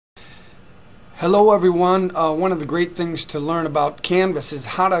Hello everyone. One of the great things to learn about Canvas is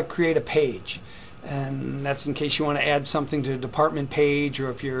how to create a page. And that's in case you want to add something to a department page, or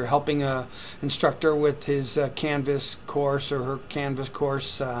if you're helping a instructor with his Canvas course or her Canvas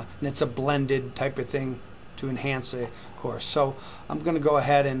course, and it's a blended type of thing to enhance a course. So I'm going to go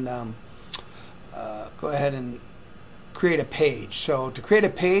ahead and create a page. So to create a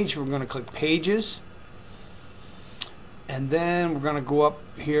page, we're going to click Pages. And then we're going to go up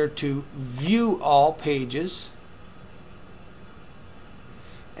here to View All Pages.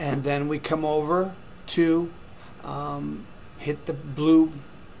 And then we come over to hit the blue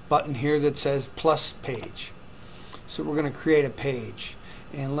button here that says Plus Page. So we're going to create a page.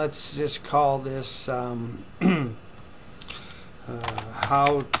 And let's just call this How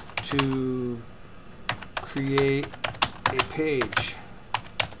to Create a Page.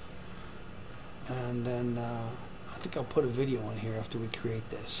 And then I think I'll put a video in here after we create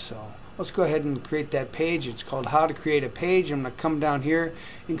this. So let's go ahead and create that page. It's called How to Create a Page. I'm going to come down here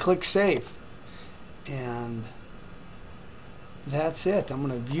and click Save. And that's it. I'm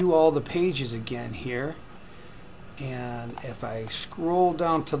going to view all the pages again here. And if I scroll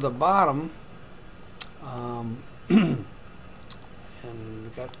down to the bottom, and we've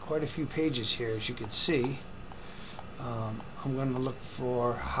got quite a few pages here, as you can see. I'm going to look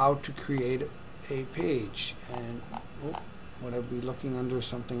for How to Create a Page, and would I be looking under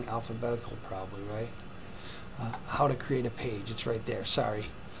something alphabetical? Probably, right? How to Create a Page. It's right there. Sorry.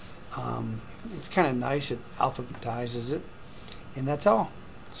 It's kind of nice. It alphabetizes it, and that's all.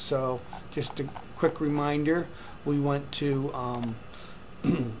 So just a quick reminder: we went to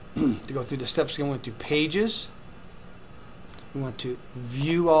to go through the steps. We went to Pages. We went to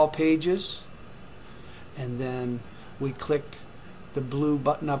View All Pages, and then we clicked the blue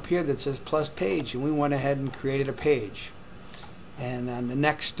button up here that says Plus Page, and we went ahead and created a page. And then the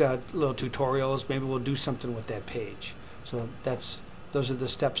next little tutorials, maybe we'll do something with that page. So those are the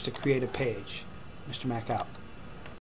steps to create a page. Mr. Mac out.